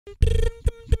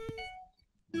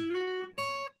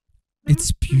It's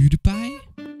Pewdiepie?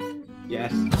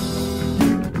 Yes.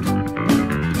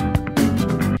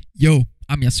 Yo,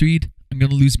 I'm Yasweed. I'm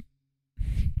gonna lose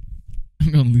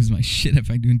my shit if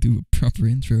I don't do a proper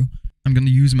intro. I'm gonna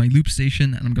use my loop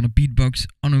station and I'm gonna beatbox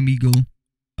on Omegle.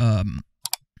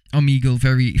 Omegle,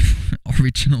 very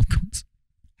original concept.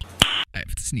 I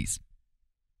have to sneeze.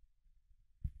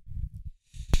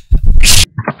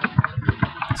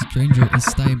 Stranger is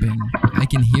typing. I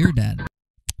can hear that.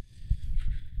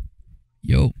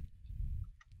 Yo.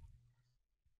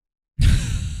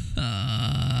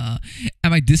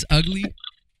 Am I this ugly?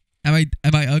 Am I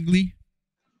ugly?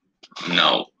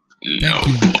 No. Thank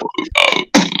you.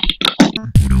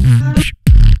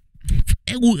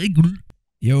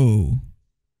 Yo.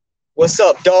 What's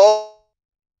up, dog?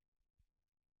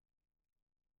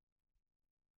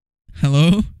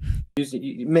 Hello?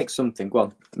 You mix something. Go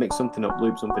on. Mix something up.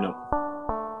 Loop something up.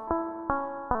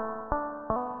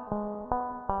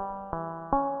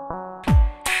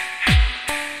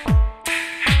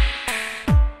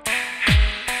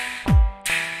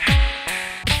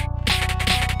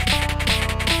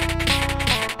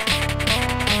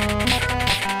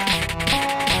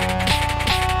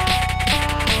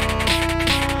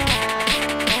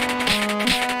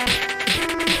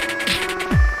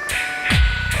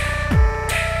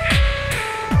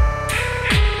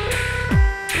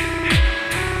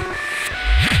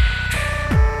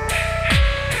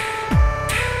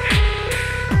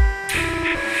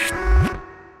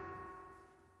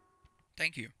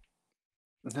 Thank you.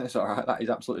 That's alright. That is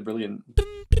absolutely brilliant.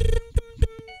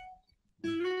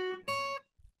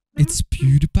 It's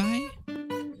Pewdiepie?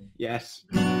 Yes.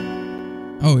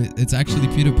 Oh, it's actually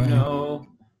Pewdiepie. No.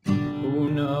 Oh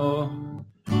no.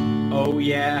 Oh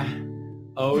yeah.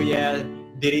 Oh yeah.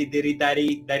 Diddy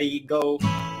daddy go.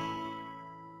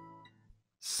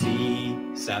 Sí,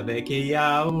 sabe que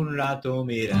ya un rato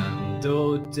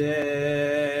mirándote.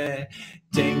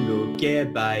 Tengo que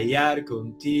bailar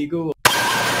contigo.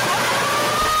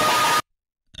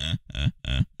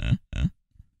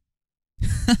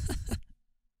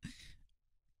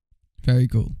 Very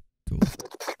cool. Cool.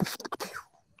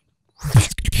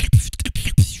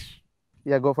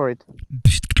 Yeah, go for it.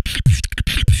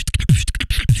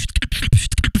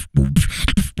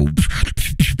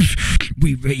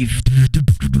 We rave.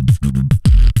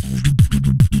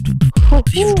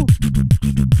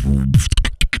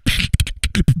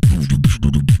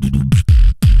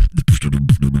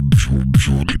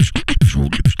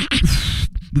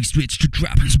 We switch to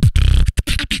droppers.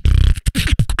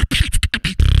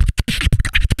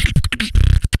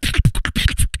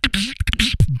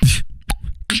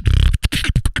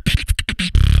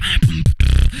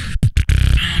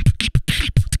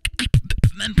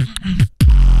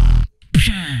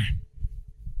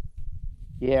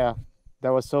 Yeah, that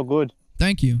was so good.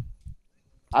 Thank you.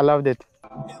 I loved it.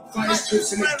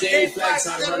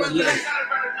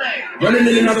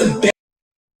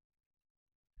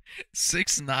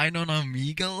 6'9" on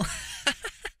Omegle.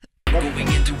 Going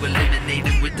into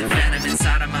eliminating with the venom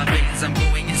inside of my veins. I'm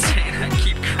going insane. I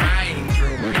keep crying,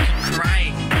 bro. I keep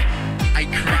crying. I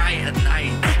cry at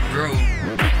night, bro.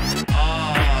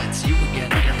 Oh, it's you again.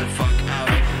 Get the fuck out.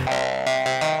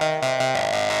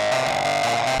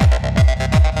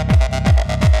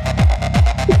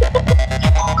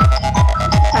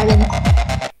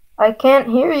 I can't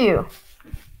hear you.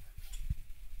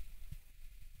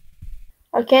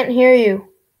 I can't hear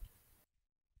you.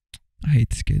 I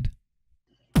hate this kid.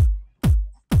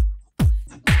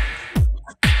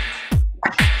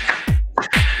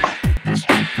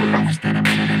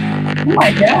 Oh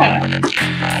my god.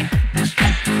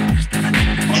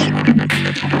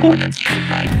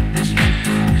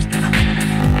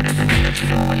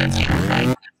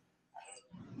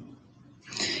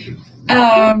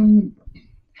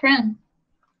 Friend,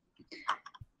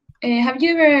 have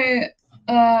you ever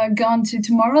gone to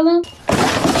Tomorrowland?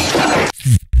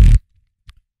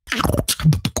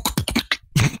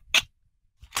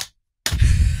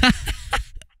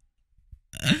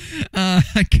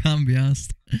 I can't be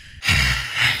asked.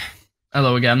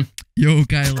 Hello again. Yo,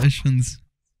 kyleEshvans.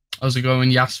 How's it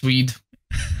going, Yasweed?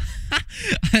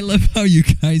 I love how you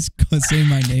guys say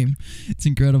my name. It's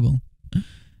incredible.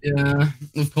 Yeah,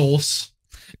 of course.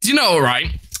 Do you know,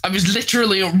 right? I was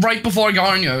literally, right before I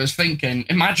got on you, I was thinking,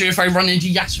 imagine if I run into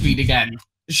Yasweed again.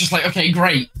 It's just like, okay,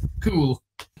 great, cool.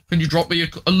 Can you drop me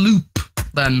a loop,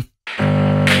 then?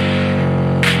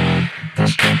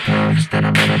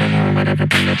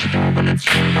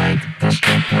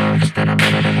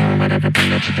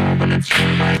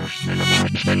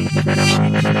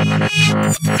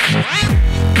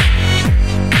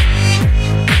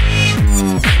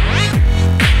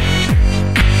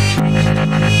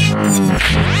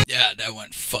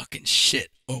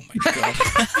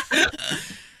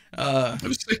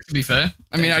 To be fair,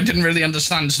 I mean, I didn't really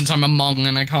understand since I'm a Hmong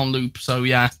and I can't loop. So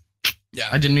yeah,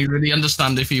 I didn't really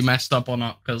understand if you messed up or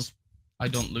not because I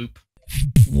don't loop.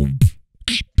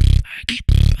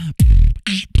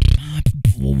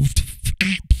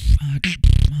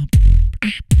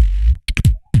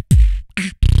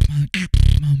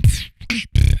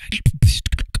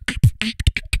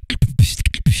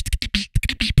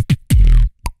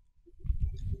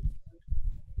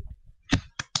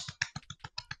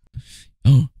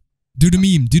 Oh, do the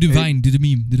meme, do the vine, do the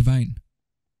meme, do the vine.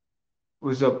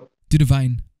 What's up? Do the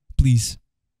vine, please.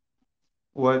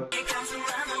 What?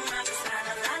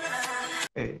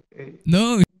 Hey.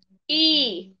 No.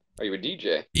 E. Are you a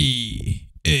DJ?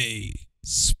 EA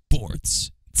Sports.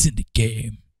 It's in the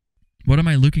game. What am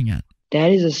I looking at?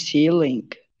 That is a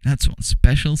ceiling. That's one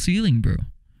special ceiling, bro.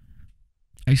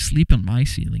 I sleep on my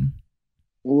ceiling.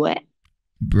 What?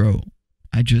 Bro,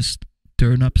 I just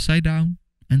turn upside down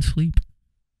and sleep.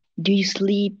 Do you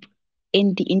sleep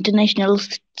in the International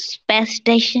Space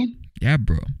Station? Yeah,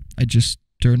 bro. I just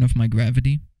turn off my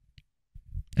gravity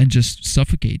and just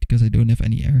suffocate because I don't have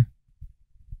any air.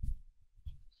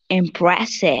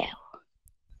 Impressive.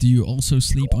 Do you also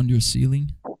sleep on your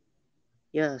ceiling?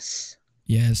 Yes.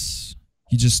 Yes.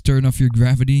 You just turn off your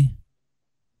gravity?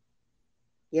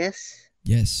 Yes.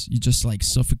 Yes. You just like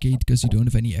suffocate because you don't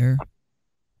have any air?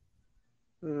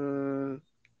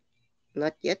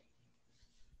 Not yet.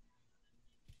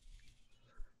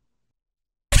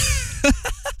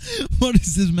 What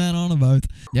is this man on about?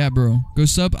 Yeah, bro. Go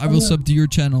sub. I will sub to your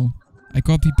channel. I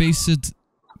copy pasted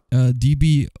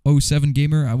DB07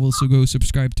 Gamer. I will also go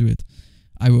subscribe to it.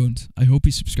 I won't. I hope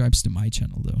he subscribes to my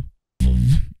channel though.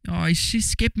 Oh, she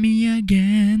skipped me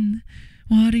again.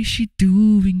 What is she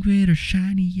doing with her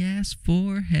shiny ass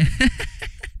forehead?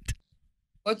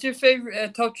 What's your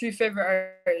favorite top 3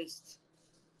 favorite artists?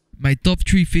 My top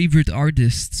 3 favorite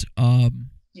artists: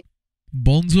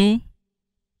 Bonzo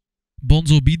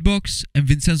Beatbox, and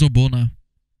Vincenzo Bona.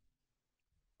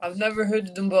 I've never heard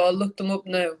of them, but I'll look them up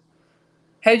now.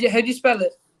 How do you spell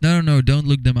it? No, don't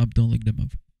look them up. Don't look them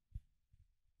up.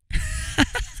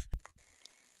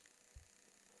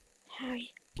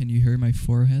 Hi. Can you hear my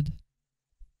forehead?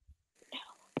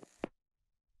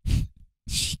 No.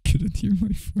 She couldn't hear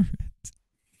my forehead.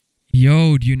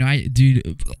 Yo, do you know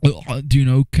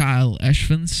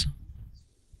kyleEshvans?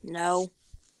 No.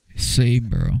 Same,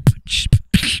 bro.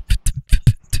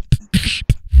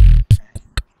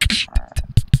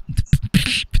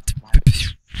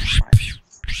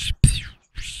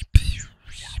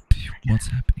 What's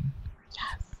happening?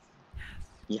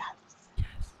 Yes.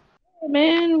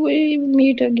 Man, we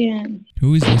meet again.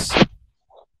 Who is this?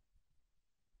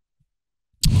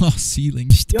 Oh,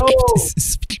 ceiling. Yo!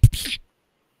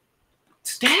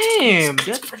 Damn,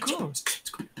 that's cool.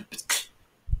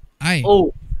 Aye.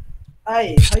 Oh.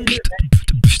 Hi, how you doing, man?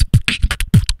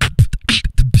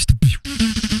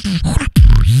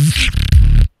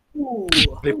 Ooh,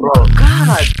 bro.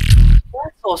 God,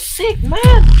 that's so sick, man.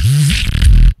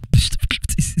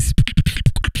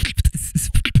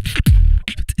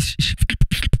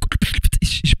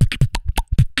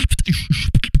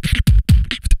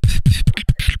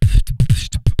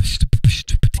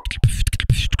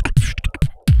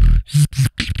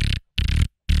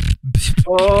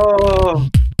 Oh.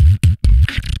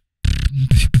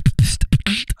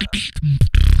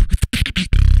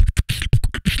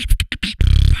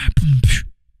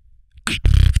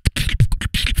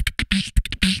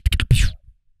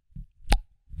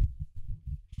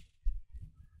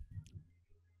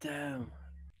 Damn.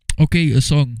 Okay, a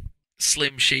song.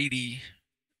 Slim Shady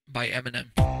by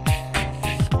Eminem.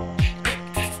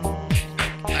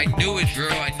 I knew it, bro.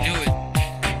 I knew it.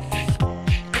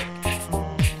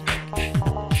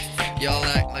 Y'all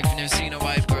act like you've never seen a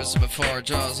white person before.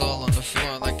 Jaws all on the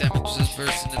floor like that man just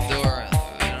burst in the door.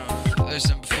 I don't know. There's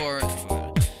some before.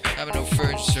 Having no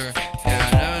furniture. Yeah.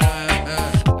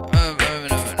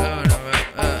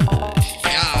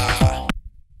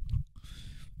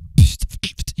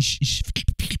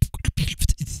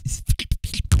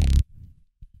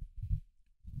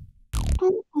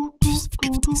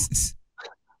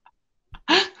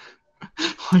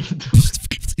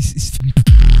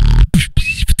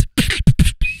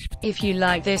 If you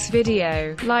like this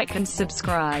video, like and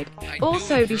subscribe.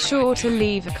 Also be sure to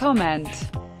leave a comment.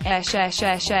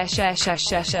 ESHESHESH.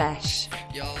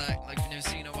 Y'all act